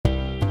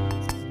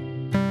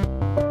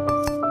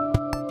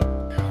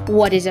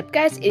What is up,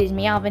 guys? It is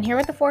me, Alvin, here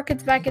with the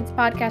 4Kids by Kids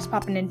podcast,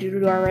 popping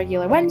into our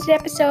regular Wednesday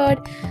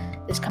episode.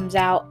 This comes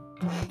out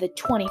the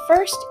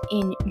 21st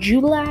in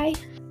July.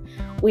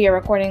 We are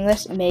recording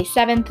this May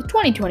 7th,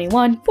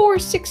 2021,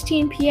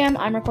 4:16 p.m.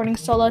 I'm recording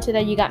solo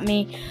today. You got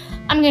me.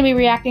 I'm going to be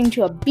reacting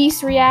to a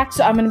Beast React,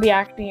 so I'm going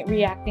to be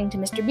reacting to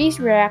Mr. Beast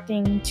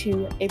reacting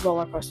to a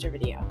roller coaster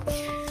video.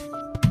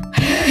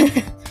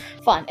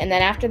 Fun. And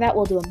then after that,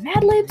 we'll do a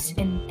Mad Libs,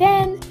 and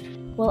then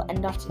we'll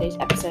end off today's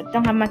episode.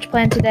 Don't have much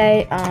planned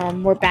today.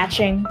 We're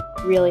batching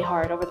really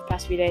hard over the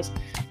past few days.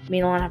 Me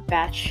and Alana have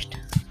batched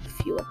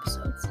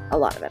a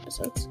lot of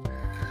episodes.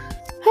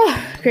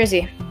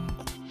 Crazy.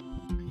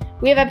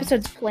 We have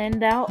episodes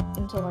planned out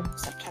until like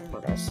September,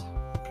 guys.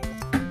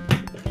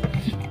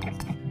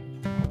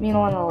 Me and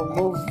Alana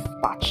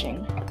love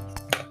batching.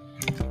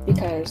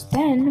 Because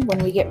then, when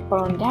we get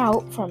burned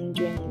out from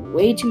doing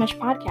way too much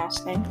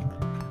podcasting,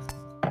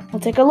 we'll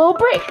take a little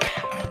break.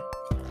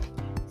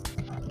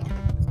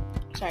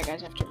 Sorry,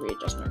 guys, I have to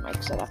readjust my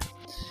mic setup.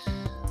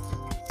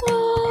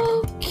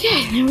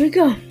 Okay, there we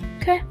go.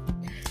 Okay.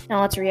 Now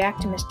let's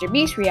react to Mr.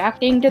 Beast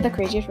reacting to the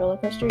craziest roller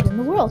coasters in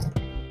the world.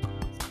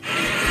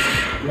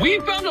 We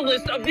found a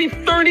list of the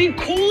 30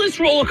 coolest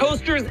roller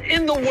coasters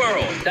in the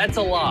world. That's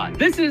a lot.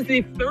 This is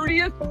the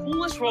 30th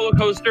coolest roller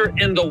coaster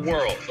in the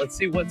world. Let's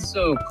see what's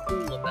so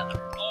cool about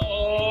it.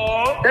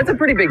 Oh, that's a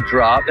pretty big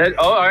drop.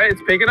 All right,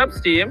 it's picking up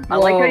steam. Whoa. I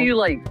like how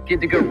you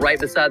get to go right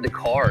beside the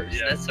cars.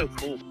 Yeah. That's so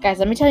cool. Guys,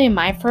 let me tell you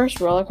my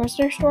first roller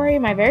coaster story.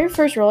 My very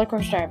first roller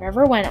coaster I've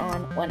ever went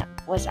on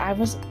I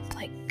was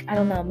like, I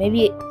don't know,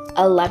 maybe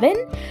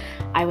 11.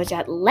 I was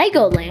at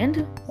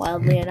Legoland,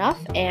 wildly enough,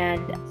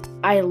 and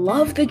I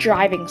love the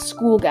driving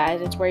school,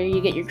 guys. It's where you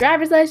get your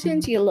driver's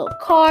license, you get a little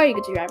car, you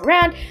get to drive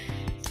around,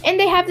 and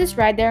they have this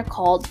ride there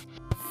called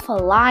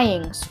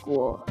Flying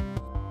School.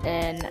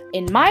 And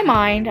in my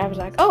mind, I was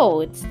like, oh,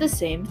 it's the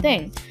same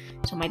thing.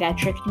 So my dad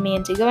tricked me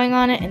into going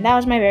on it, and that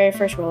was my very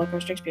first roller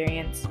coaster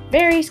experience.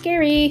 Very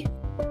scary.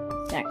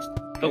 Next.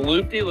 The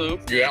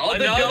loop-de-loop. Yeah,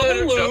 the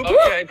double loop.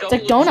 Okay, It's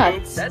like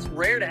donuts. That's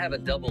rare to have a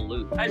double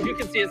loop. As you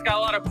can see, it's got a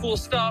lot of cool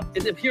stuff.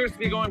 It appears to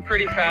be going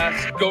pretty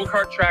fast.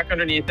 Go-kart track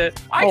underneath it.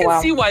 I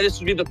can see why this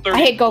would be the 30th I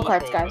hate coolest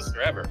go-karts, roller guys.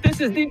 coaster ever.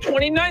 This is the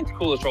 29th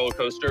coolest roller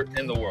coaster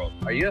in the world.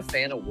 Are you a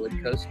fan of wood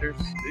coasters?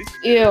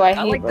 Ew, I hate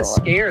I like the roller.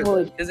 scare though,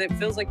 Wood. because it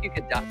feels like you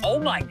could die. Oh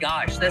my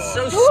gosh, that's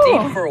so Ooh.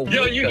 steep for a wood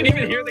Yo, you can coaster.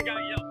 even hear the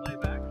guy yell, play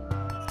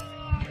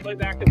back. Play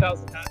back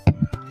 1,000 times.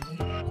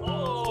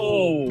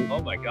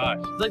 Oh my gosh.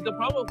 Like, the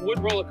problem with wood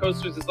roller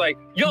coasters is like,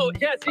 yo,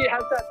 yeah, see, it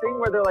has that thing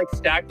where they're like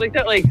stacked like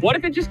that. Like, what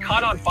if it just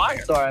caught on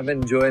fire? Sorry, I'm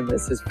enjoying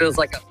this. This feels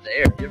like I'm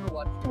there. You ever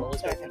watch roller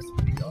Sorry, coasters?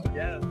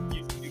 Yeah,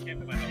 you came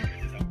to my house.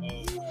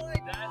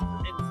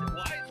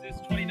 Why is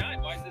this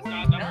 29? Why is this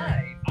not number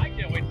 9? I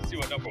can't wait to see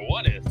what number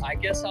 1 is. I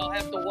guess I'll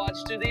have to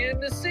watch to the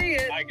end to see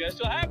it. I guess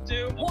you'll have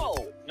to.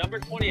 Whoa. Number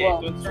 28.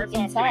 Whoa, So it starts it's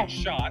off inside.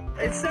 getting shot.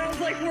 It sounds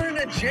like we're in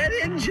a jet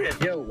engine.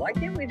 Yo, why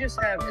can't we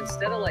just have,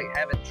 instead of like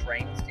having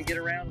trains to get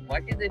around, why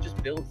can't they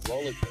just build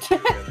roller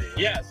coasters?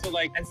 Yeah, so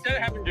like, instead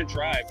of having to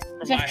drive from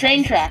It's my like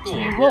train house to tracks.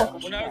 school, and roller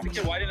when I was a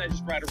kid, why didn't I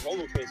just ride a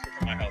roller coaster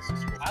from my house to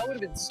school? I would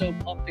have been so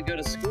pumped to go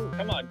to school.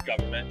 Come on,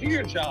 government. Do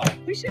your job.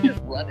 We should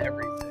just run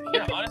everything.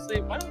 Yeah,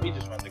 honestly, why don't we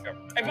just run the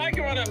government? If I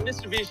can run a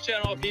Mr. Beast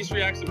channel, a Beast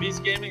Reacts, a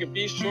Beast Gaming, a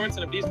Beast Shorts,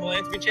 and a Beast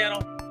Philanthropy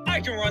channel, I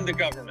can run the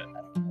government.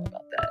 I don't know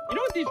about that. You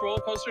know what these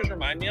roller coasters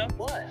remind me of?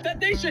 What? That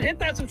they should hit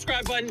that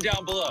subscribe button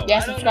down below. Yeah, I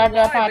don't subscribe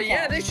know to our why, but podcast.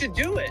 yeah, they should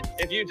do it.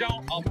 If you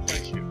don't, I'll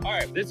punch you. All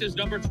right, this is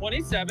number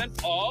 27.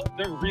 Oh,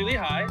 they're really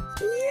high.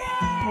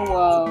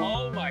 Whoa.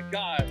 Oh my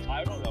gosh.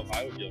 I don't know if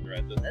I would be able to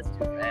ride this. That's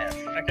too fast.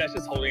 That guy's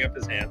just holding up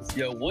his hands.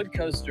 Yo, wood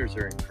coasters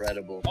are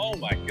incredible. Oh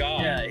my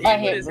god. Yeah, he I put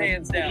hate his wood.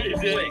 hands down. He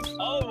did.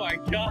 Oh my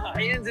god.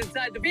 Hands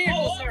inside the vehicle,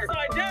 Oh, sir.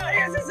 upside down.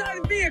 Hands inside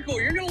the vehicle.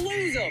 You're gonna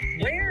lose them.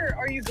 Where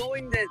are you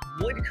going that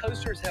wood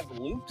coasters have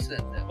loops in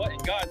them? What in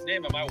God's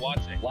name am I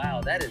watching?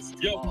 Wow, that is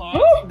Yo, tough.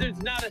 pause.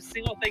 There's not a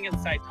single thing in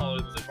sight taller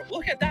than this.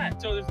 Look at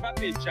that. So there's about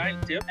to be a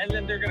giant dip, and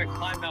then they're gonna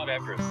climb Mount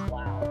Everest.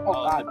 Wow. Oh,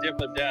 God. The dip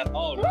of death.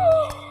 Oh,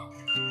 no.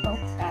 Oh,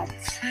 God.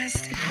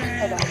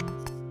 Hold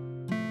on.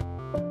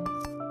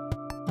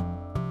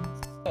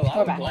 Oh, I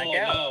would back. black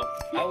out.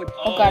 No. I would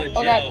Oh, God. legit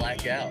Oh, God.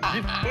 black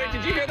out. Wait,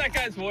 did you hear that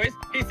guy's voice?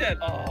 He said,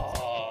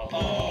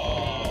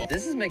 oh.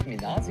 This is making me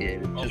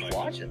nauseated Oh just my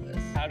God. watching this.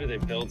 How do they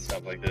build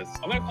stuff like this?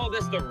 I'm gonna call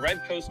this the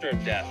red coaster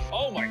of death.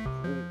 Oh my.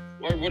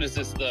 Or what is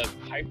this? The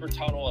hyper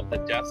tunnel of the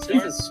Death Star?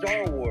 This is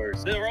Star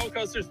Wars. The roller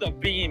coaster's the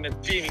beam. It's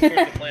beaming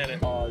towards the planet.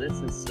 Oh, this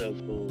is so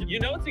cool.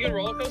 You know it's a good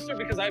roller coaster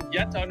because I've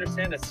yet to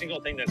understand a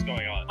single thing that's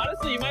going on.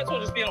 Honestly, you might as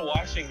well just be in a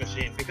washing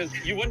machine because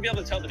you wouldn't be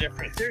able to tell the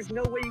difference. There's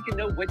no way you can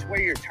know which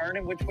way you're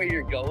turning, which way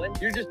you're going.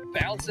 You're just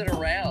bouncing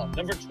around.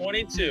 Number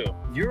 22.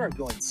 You are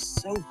going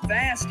so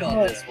fast on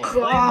Oh, this one.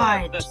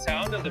 God. The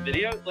sound of the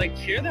video, like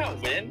hear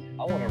that wind?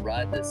 I want to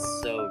ride this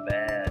so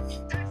bad.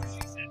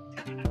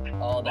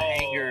 Oh, the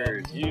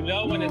hangers. You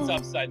know when it's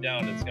upside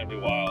down, it's gonna be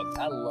wild.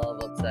 I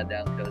love upside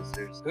down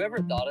coasters. Whoever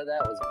thought of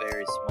that was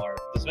very smart.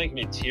 It's making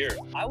me tear.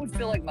 I would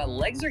feel like my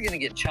legs are gonna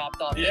get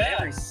chopped off Yeah.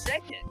 every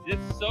second.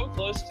 It's so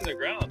close to the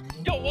ground.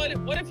 Yo, what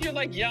if you're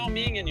like Yao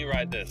Ming and you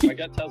ride this? My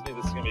gut tells me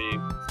this is gonna be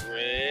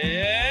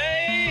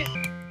great.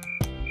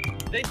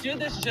 They do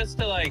this just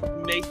to like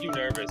make you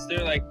nervous.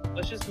 They're like,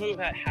 let's just move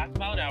at half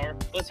mile an hour.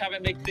 Let's have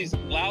it make these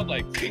loud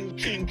like ting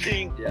ting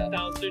ting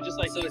sounds. They're just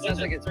like, so it sounds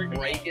like it's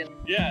breaking.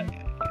 Yeah.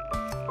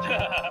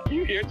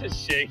 You hear it just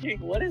shaking?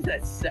 What is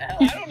that sound?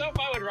 I don't know if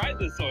I would ride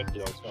this one.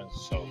 Yo, it's going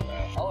so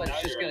fast. Oh,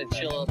 it's just gonna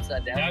chill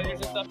upside down. Now you're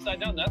just upside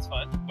down. That's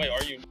fun. Wait,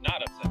 are you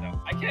not upside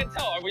down? I can't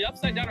tell. Are we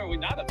upside down or are we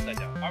not upside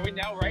down? Are we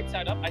now right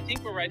side up? I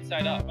think we're right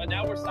side up, but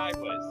now we're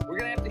sideways. We're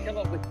gonna have to come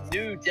up with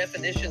new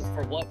definitions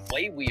for what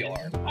way we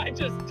are. I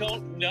just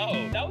don't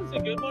know. That was a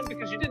good one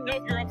because you didn't know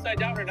if you're upside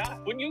down or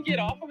not. When you get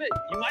off of it,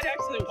 you might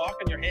actually walk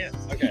on your hands.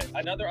 Okay,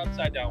 another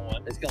upside down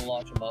one. It's gonna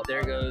launch them up. There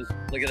it goes.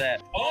 Look at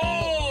that.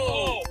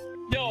 Oh!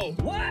 Yo,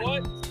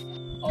 what?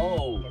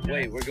 Oh,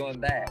 wait, we're going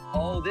back.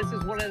 Oh, this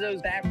is one of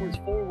those backwards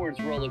forwards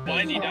roller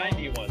coasters.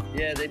 90 ones.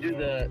 Yeah, they do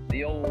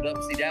the old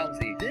upsy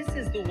downsy. This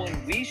is the one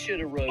we should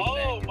have rode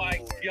Oh back my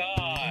before.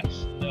 gosh.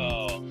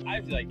 No.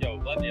 I'd be like, yo,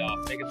 let me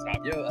off. Make it stop.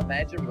 Yo,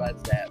 imagine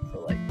riding that for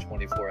like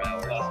 24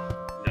 hours.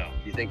 No.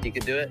 You think you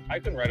could do it? I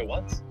couldn't ride it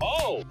once.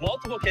 Oh,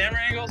 multiple camera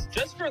angles.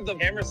 Just for the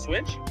camera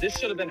switch, this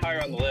should have been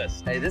higher on the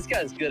list. Hey, this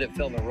guy's good at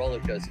filming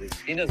roller coasters.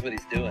 He knows what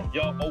he's doing.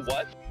 Yo, oh,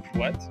 what?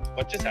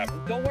 What just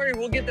happened? Don't worry,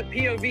 we'll get the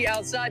POV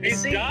outside to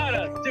He's see. got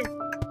us. Dude,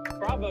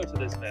 bravo to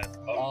this man.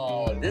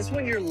 Oh, this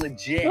one you're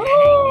legit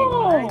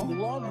Oh. hanging. I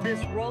love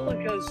this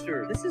roller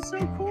coaster. This is so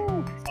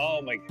cool.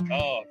 Oh my,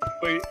 oh,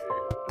 wait.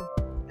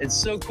 It's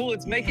so cool.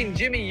 It's making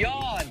Jimmy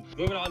yawn.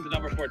 Moving on to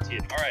number 14.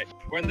 All right,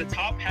 we're in the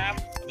top half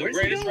of the Where's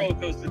he greatest going?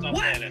 roller coasters on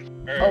What? planet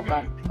Earth. Oh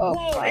god. Oh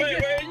Whoa, god.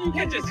 Wait, you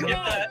can just Come skip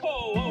on. that.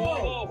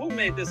 Whoa, who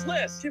made this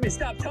list? Jimmy,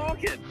 stop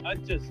talking. All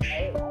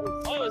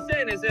I was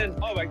saying is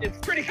oh my, it's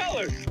pretty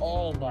colors.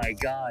 Oh my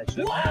gosh.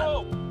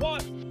 Whoa,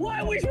 what?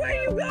 What? Which way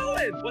are you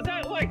going? Was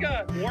that like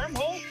a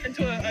wormhole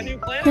into a new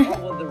planet?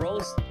 Oh, well, the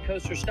roller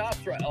coaster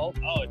stops right. Oh,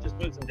 It just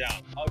moves them down.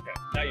 Okay,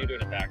 now you're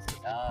doing it backwards.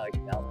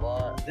 come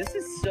on. This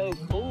is so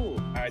cool.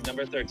 All right,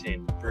 number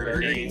 13.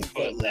 Burning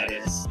foot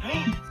lettuce.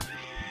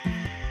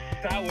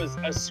 That was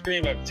a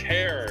scream of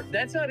terror.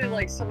 That sounded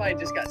like somebody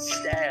just got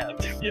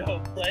stabbed. Yo,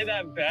 play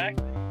that back.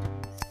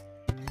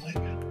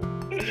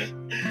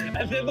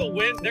 And then the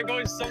wind, they're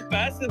going so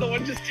fast that the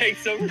wind just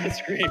takes over the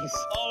screams.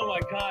 Oh my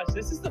gosh,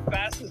 this is the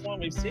fastest one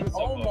we've seen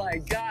so Oh far. my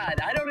God,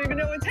 I don't even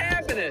know what's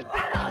happening.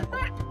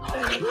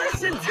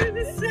 Listen to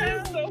the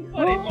sound. So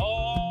funny.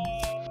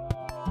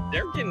 Oh,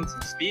 they're getting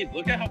some speed.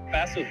 Look at how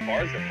fast those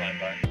bars are flying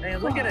by. Man,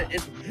 look at it.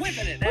 It's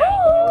whipping it now.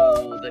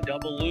 Oh, the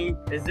double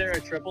loop. Is there a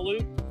triple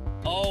loop?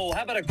 Oh,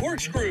 how about a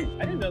corkscrew?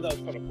 I didn't know that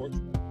was called a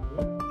corkscrew.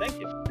 Thank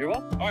you. You're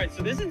welcome. All right,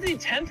 so this is the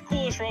 10th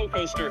coolest roller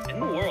coaster in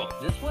the world.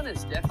 This one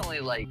is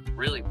definitely like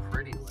really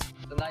pretty.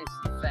 It's a nice,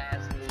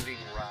 fast-moving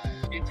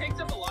ride. It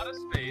takes up a lot of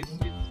space.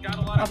 It's got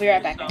a lot I'll of be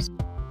right cool back, guys. stuff.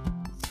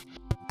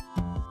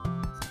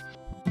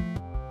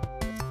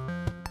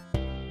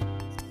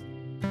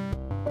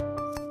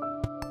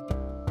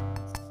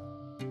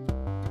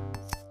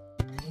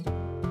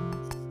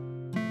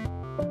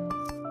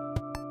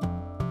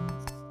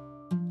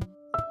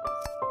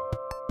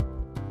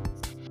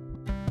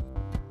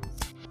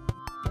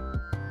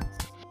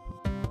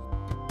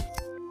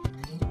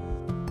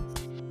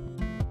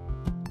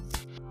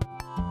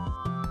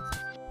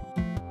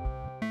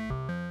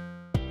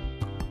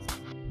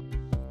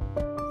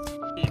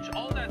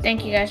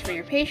 Thank you guys for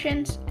your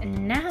patience.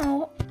 And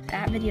now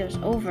that video is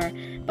over,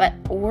 but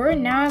we're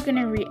now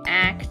gonna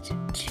react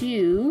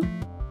to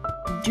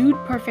Dude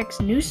Perfect's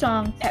new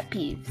song, Pet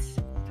Peeves.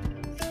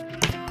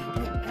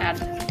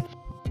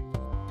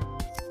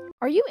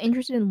 Are you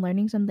interested in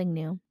learning something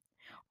new?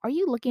 Are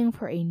you looking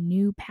for a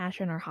new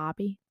passion or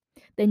hobby?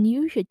 Then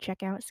you should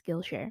check out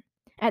Skillshare.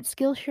 At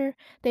Skillshare,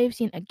 they've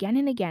seen again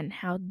and again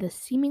how the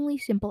seemingly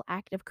simple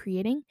act of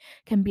creating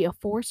can be a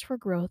force for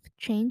growth,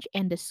 change,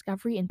 and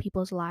discovery in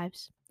people's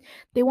lives.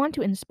 They want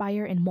to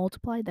inspire and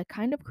multiply the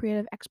kind of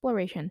creative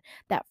exploration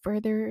that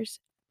furthers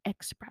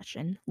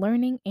expression,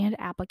 learning, and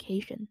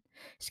application.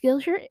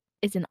 Skillshare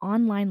is an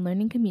online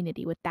learning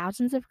community with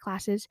thousands of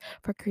classes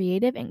for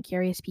creative and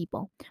curious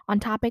people on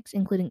topics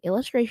including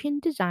illustration,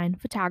 design,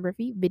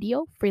 photography,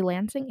 video,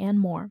 freelancing, and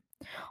more.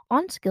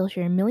 On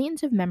Skillshare,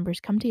 millions of members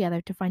come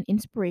together to find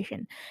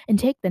inspiration and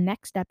take the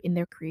next step in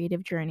their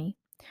creative journey.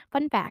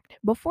 Fun fact,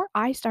 before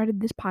I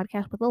started this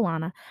podcast with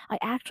Alana, I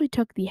actually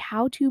took the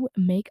How to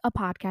Make a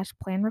Podcast,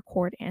 Plan,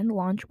 Record, and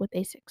Launch with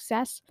a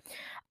Success,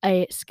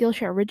 a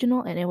Skillshare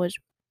original, and it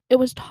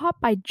was taught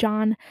by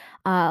John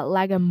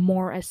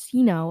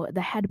Lagamoracino,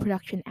 the head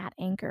production at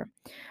Anchor.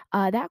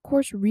 That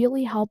course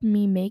really helped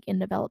me make and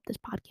develop this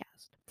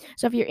podcast.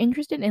 So if you're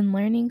interested in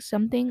learning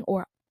something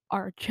or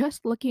are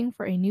just looking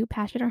for a new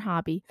passion or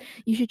hobby,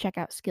 you should check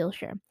out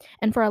Skillshare.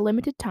 And for a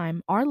limited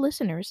time, our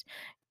listeners,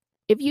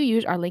 If you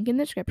use our link in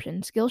the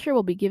description, Skillshare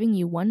will be giving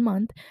you 1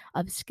 month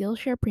of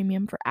Skillshare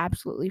Premium for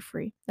absolutely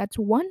free. That's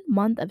 1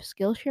 month of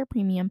Skillshare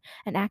Premium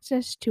and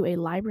access to a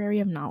library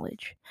of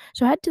knowledge.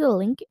 So head to the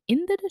link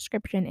in the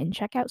description and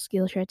check out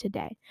Skillshare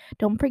today.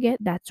 Don't forget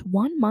that's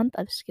 1 month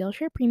of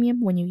Skillshare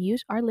Premium when you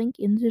use our link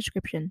in the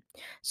description.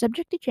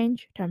 Subject to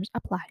change, terms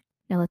apply.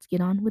 Now let's get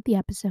on with the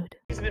episode.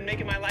 He's been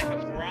making my life a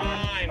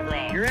grind,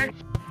 bro.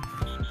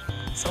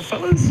 So,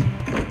 fellas.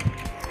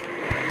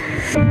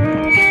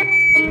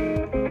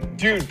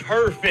 Dude,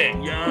 perfect.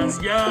 Yes.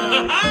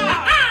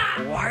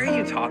 Why are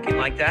you talking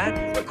like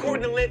that?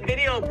 Recording a lit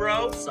video,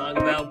 bro. Song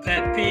about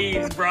pet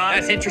peeves, bro.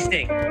 That's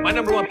interesting. My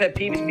number one pet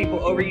peeve is people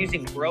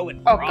overusing bro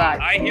and Oh, bro.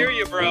 God. I hear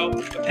you, bro.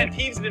 The pet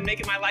peeves have been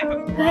making my life a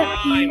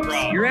grind,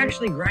 bro. You're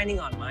actually grinding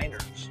on my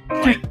nerves.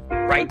 Like,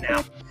 right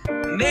now.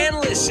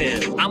 Man,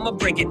 listen, I'ma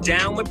break it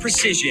down with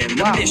precision.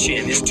 The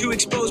mission is to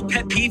expose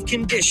pet peeve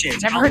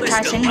conditions. Never I'll heard list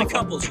Ty them sing like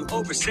before. couples who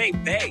oversay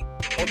pay,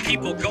 or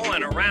people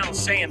going around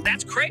saying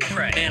that's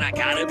cray-cray. And I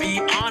gotta be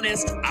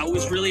honest, I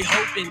was really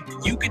hoping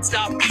you could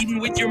stop eating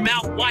with your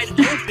mouth wide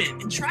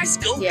open and try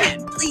scoping. Yeah.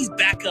 Please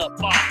back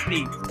up off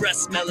me, breath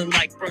smelling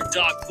like burnt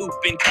dog poop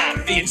and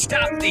coffee, and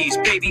stop these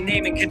baby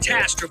naming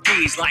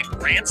catastrophes like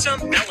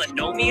ransom,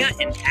 melanoma,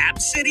 and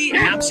absidy.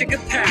 And I'm sick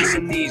of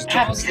passing these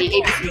dogs Absidy,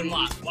 and bark a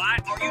lot. Why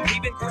are you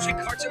leaving grocery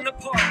carts in the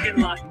parking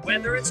lot,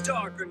 whether it's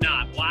dark or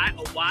not? Why,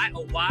 oh why,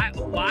 oh why,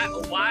 oh why,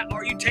 oh why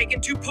are you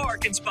taking 2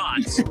 parking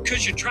spots?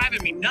 Cause you're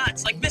driving me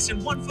nuts, like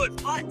missing 1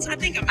 foot butts. I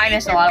think I I'm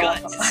miss in a your lot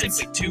of guts. 1 foot It's butts.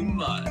 simply too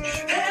much.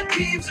 Pet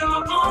peeves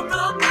are on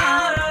my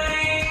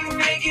mind,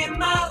 making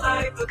my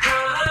life a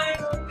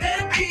grind.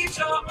 Pet peeves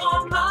are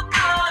on my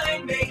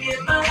mind,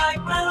 making my life,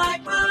 my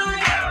life, my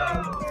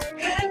life.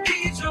 Pet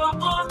peeves are on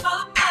my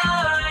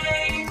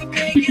mind,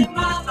 making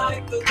my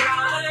life a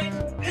grind.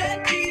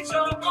 Pet peeves are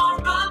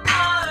on my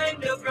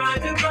mind, a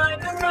grind, a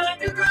grind, a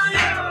grind, a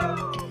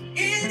grind.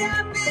 It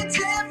happens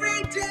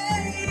every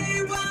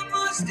day, why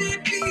must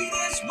it be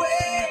this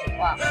way?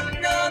 Wow.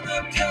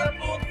 Another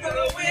couple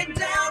throwing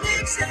down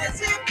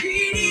excessive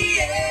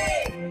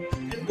PDA.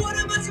 And what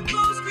am I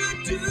supposed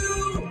to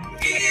do?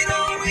 It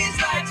always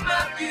lights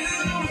my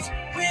views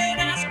when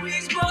I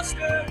squeeze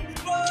mustard,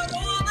 but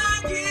all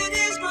I get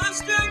is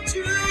mustard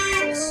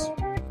juice.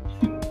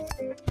 You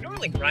know what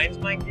really grinds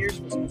my gears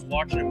when someone's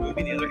watching a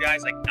movie, the other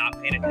guy's like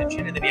not paying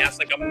attention, and then he asks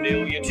like a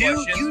million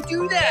questions. You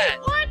do that.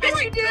 What?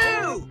 Yes, you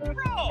do.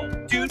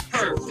 Bro. Dude,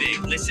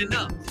 perfect. Listen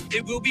up.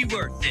 It will be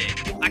worth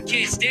it. I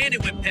can't stand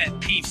it when pet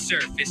peeves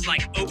surface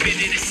like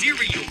opening a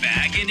cereal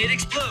bag and it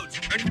explodes.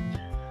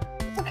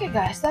 Okay,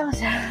 guys, that was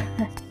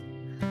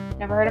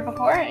never heard it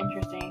before.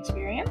 Interesting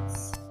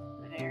experience.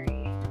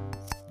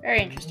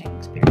 Very interesting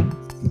experience.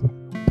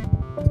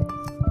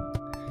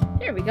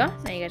 There we go.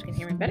 Now you guys can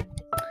hear me better.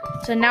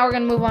 So now we're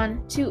gonna move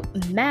on to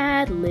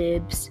Mad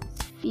Libs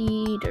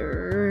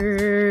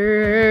Feeder.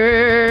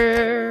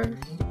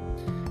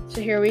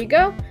 So here we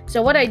go.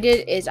 So what I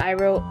did is I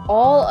wrote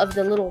all of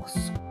the little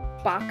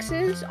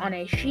boxes on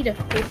a sheet of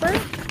paper,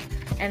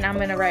 and I'm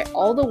gonna write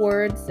all the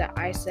words that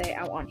I say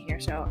out on here,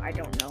 so I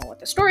don't know what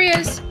the story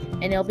is,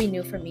 and it'll be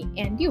new for me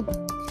and you.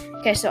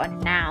 Okay, so a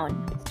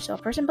noun. So a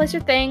person, place,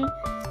 or thing.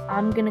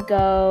 I'm gonna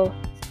go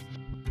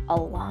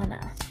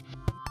Alana.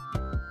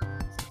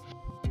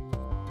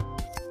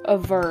 A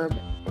verb.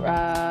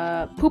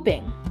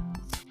 Pooping.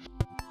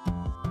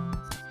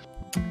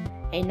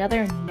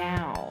 Another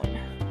noun.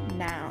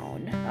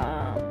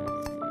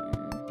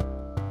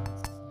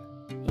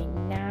 A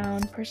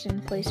noun, person,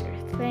 place, or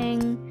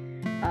thing.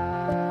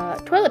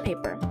 Toilet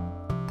paper.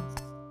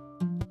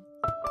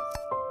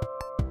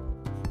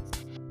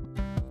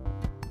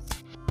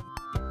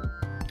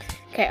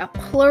 Okay, a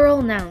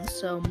plural noun,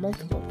 so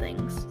multiple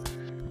things.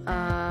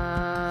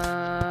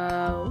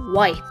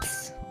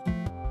 Whites.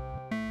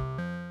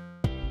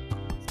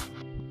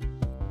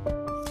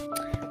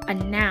 A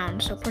noun,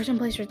 so person,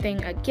 place, or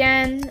thing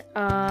again.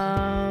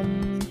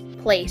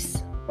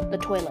 Place, the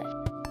toilet.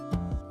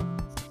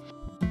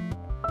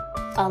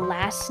 A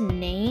last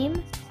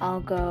name, I'll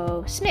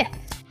go Smith.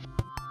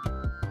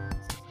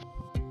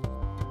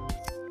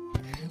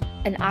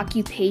 An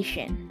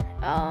occupation,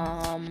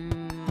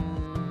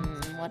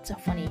 what's a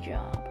funny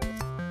job?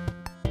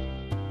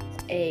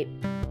 A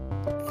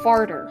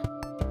farter.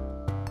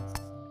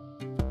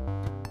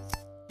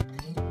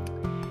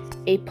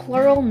 A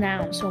plural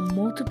noun, so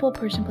multiple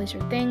person, place,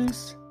 or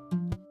things.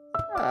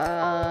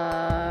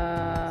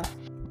 I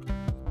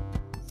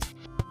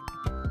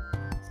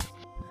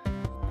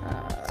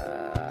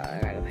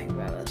gotta think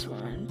about this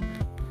one.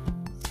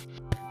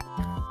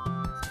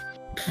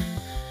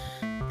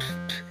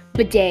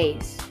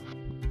 Bidets.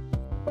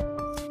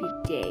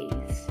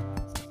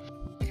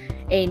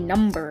 A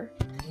number,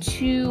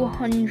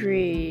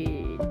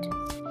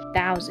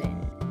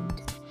 200,000.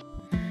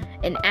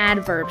 An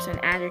adverb, so an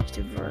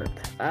adjective verb.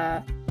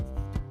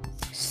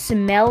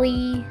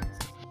 Smelly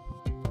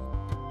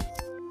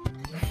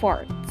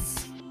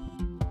farts.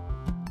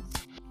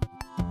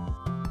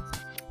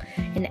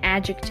 An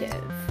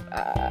adjective,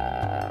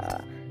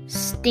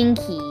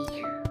 stinky.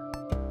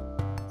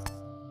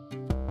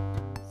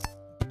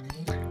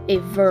 a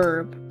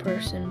verb,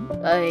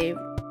 a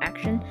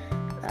action,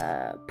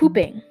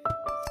 pooping.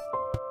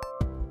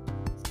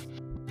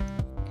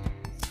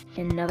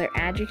 Another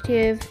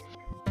adjective,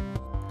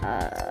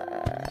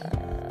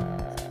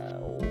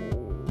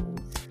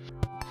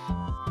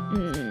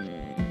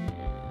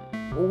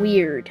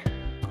 weird.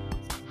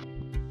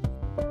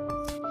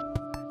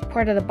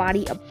 Part of the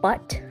body, a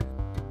butt.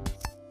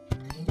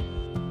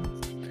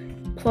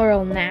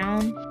 Plural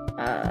noun,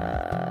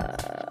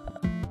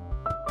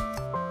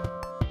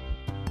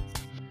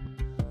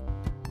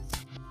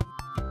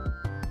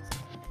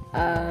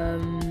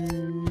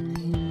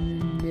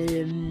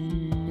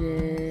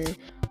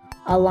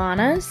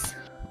 Alana's.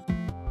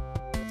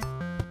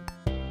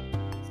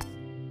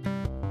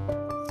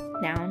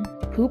 Noun,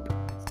 poop.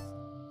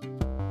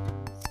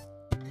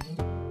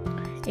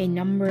 A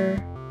number,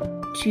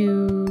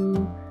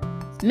 2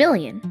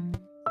 million.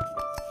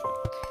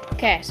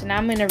 Okay, so now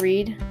I'm going to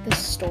read the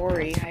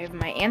story. I have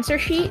my answer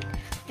sheet,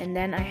 and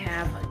then I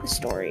have the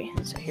story.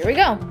 So here we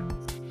go.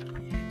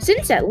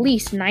 Since at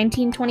least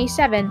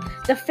 1927,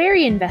 the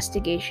fairy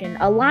investigation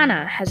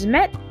Alana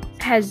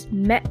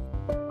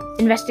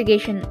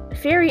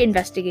Fairy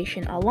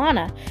investigation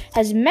Alana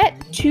has met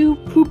to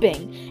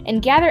pooping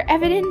and gather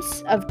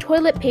evidence of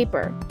toilet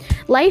paper.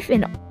 Life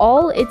in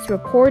all of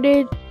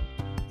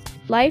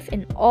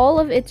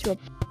its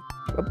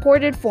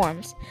reported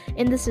forms.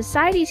 In the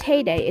society's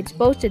heyday, it's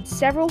boasted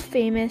several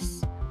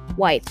famous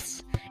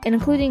wipes,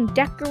 including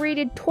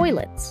decorated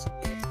toilets.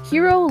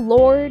 Hero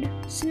Lord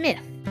Smith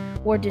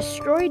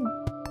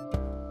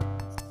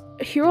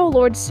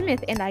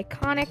and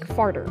iconic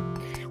farter.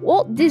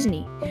 Walt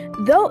Disney,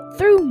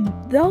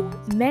 though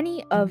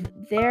many of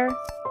their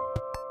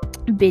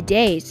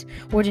bidets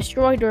were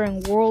destroyed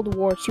during World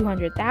War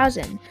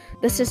 200,000,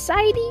 the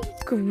society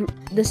grew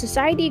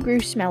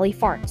smelly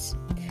farts.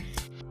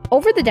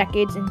 Over the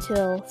decades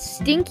until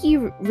stinky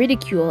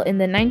ridicule in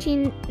the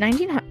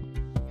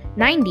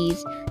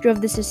 1990s drove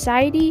the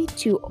society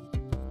to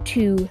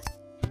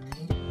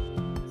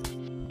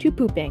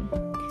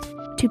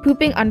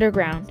pooping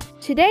underground.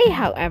 Today,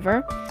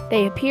 however,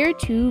 they appear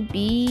to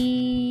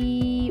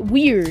be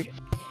weird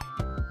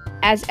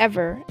as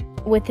ever,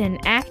 with an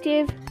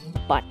active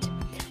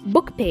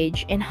book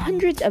page and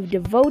hundreds of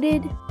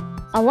devoted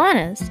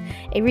Alanas.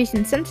 A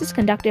recent census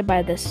conducted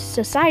by the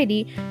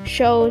society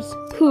shows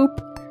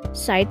poop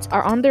sites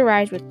are on the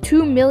rise, with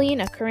 2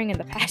 million occurring in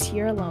the past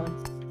year alone.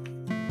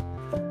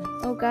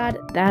 Oh god,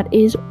 that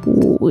is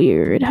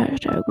weird.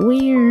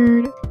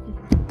 #weird.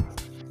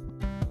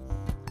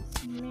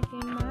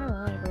 Making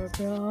my life a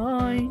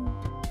grind.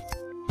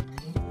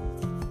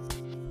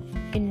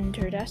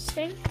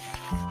 Interesting.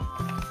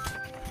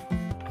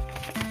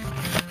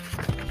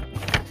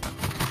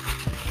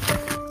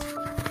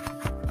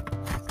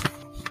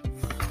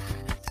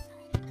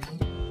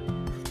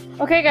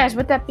 Okay guys,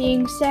 with that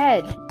being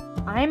said,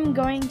 I'm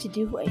going to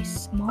do a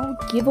small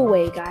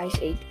giveaway, guys.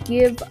 A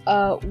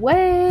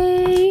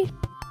giveaway.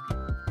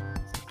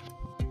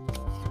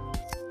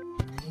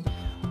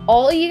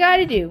 All you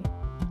gotta do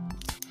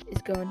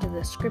is go into the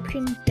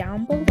description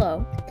down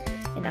below,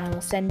 and I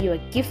will send you a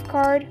gift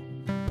card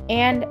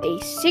and a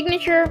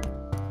signature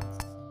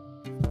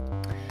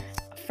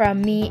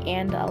from me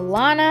and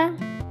Alana.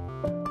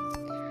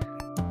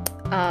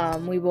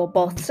 We will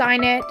both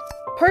sign it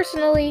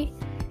personally,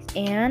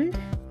 and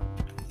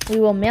we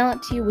will mail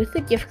it to you with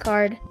the gift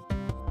card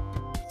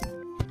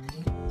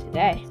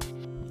today.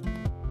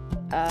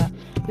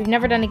 We've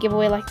never done a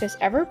giveaway like this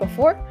ever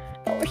before,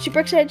 but we're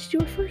super excited to do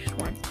our first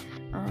one.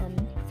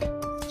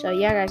 So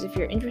yeah, guys, if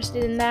you're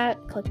interested in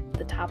that, click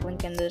the top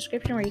link in the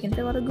description where you can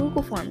fill out a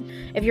Google form.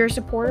 If you're a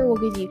supporter, we'll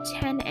give you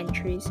 10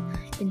 entries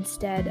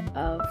instead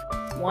of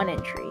 1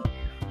 entry.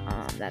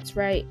 That's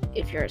right,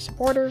 if you're a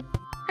supporter,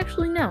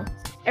 actually no,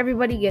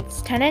 everybody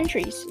gets 10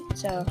 entries.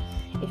 So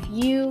if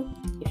you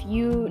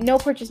no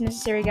purchase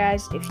necessary,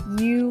 guys. If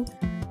you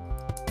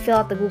fill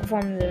out the Google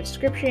form in the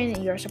description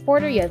and you're a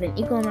supporter, you have an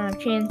equal amount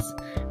of chance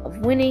of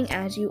winning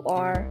as you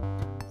are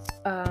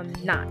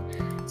not.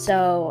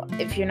 So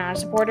if you're not a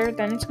supporter,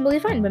 then it's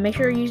completely fine. But make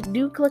sure you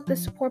do click the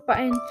support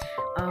button.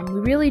 We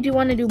really do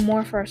want to do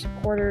more for our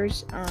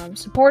supporters.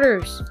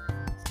 Supporters,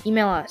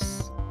 email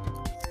us.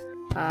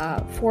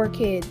 For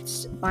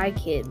kids, by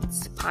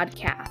kids,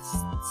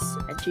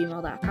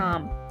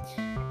 podcasts@gmail.com.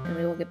 And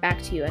we will get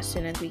back to you as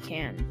soon as we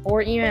can.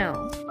 Or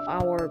email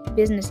our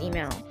business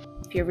email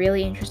if you're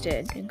really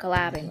interested in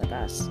collabing with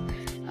us.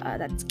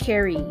 That's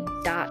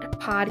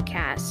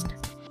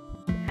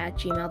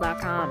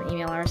carrie.podcast@gmail.com.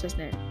 Email our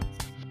assistant.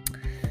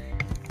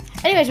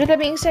 Anyways, with that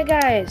being said,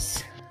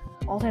 guys,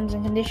 all terms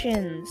and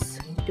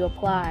conditions do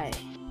apply.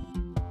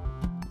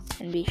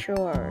 And be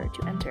sure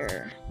to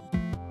enter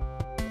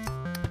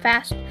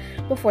fast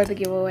before the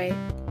giveaway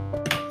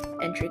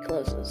entry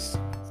closes.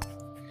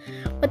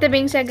 With that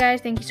being said,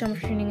 guys, thank you so much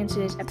for tuning into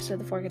today's episode of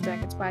the 4 Kids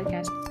Brackets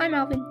podcast. I'm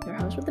Alvin, your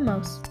host with the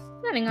most,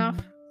 signing off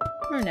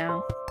for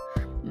now.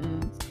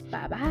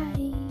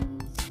 Bye-bye.